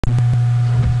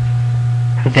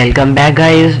Welcome back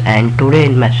guys, and today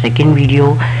in my second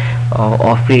video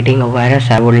of creating a virus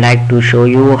I would like to show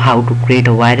you how to create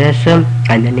a virus,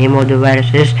 and the name of the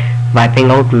virus is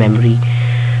wiping out memory.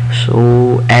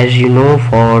 So as you know,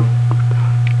 for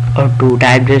to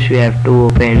type this we have to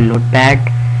open Notepad,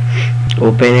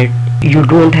 open it. You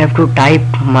don't have to type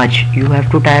much, you have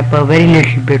to type a very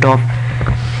little bit of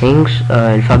things,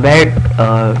 alphabet,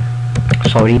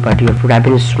 sorry, but you have to type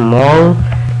in small,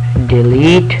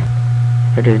 delete,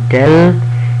 that is del,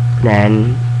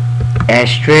 then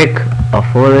asterisk, a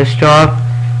full stop,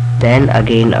 then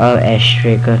again a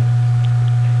asterisk.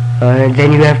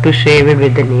 Then you have to save it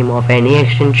with the name of any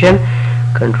extension,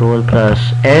 control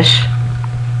plus S,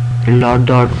 not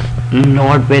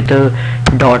with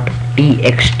a dot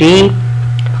txt,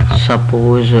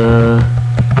 suppose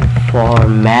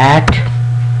format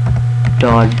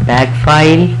dot bat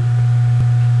file.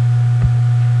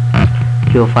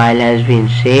 Your file has been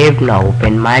saved. Now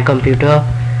open my computer,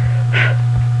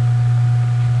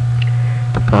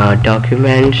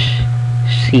 documents,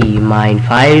 see mine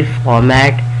file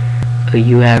format.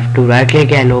 You have to right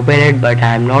click and open it, but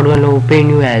I am not going to open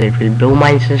you as it will blow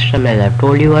my system, as I've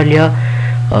told you earlier.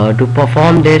 To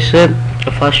perform this,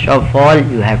 first of all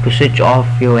you have to switch off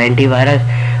your antivirus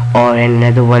or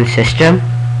another one system.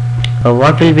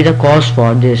 What will be the cost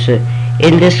for this?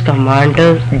 In this command,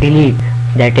 delete,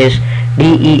 that is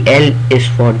del is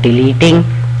for deleting,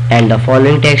 and the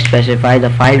following text specify the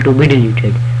file to be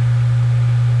deleted.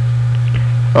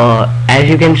 As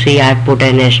you can see, I put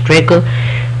an asterisk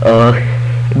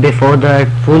before the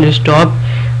full stop.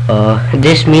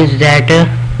 This means that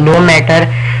no matter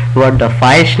what the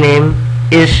file's name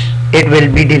is, it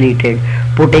will be deleted.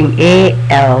 Putting a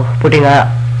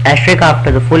asterisk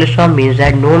after the full stop means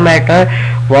that no matter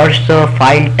what's the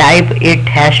file type, it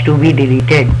has to be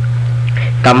deleted.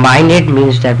 Combine it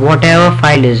means that whatever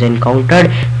file is encountered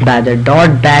by the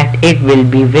 .bat, it will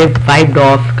be wiped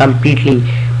off completely.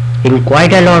 In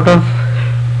quite a lot of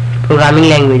programming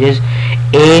languages,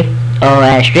 a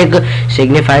asterisk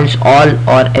signifies all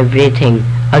or everything.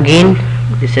 Again,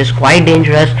 this is quite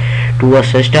dangerous to a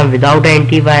system without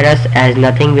antivirus, as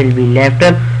nothing will be left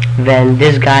when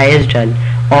this guy is done.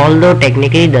 Although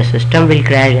technically the system will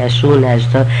crash as soon as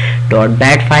the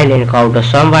 .bat file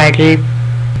encounters some vital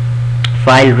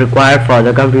file required for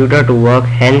the computer to work,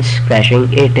 hence crashing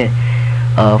it.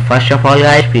 First of all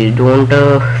guys, please don't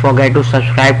forget to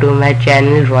subscribe to my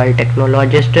channel Royal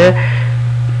Technologist.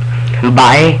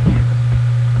 Bye,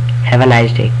 have a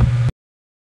nice day.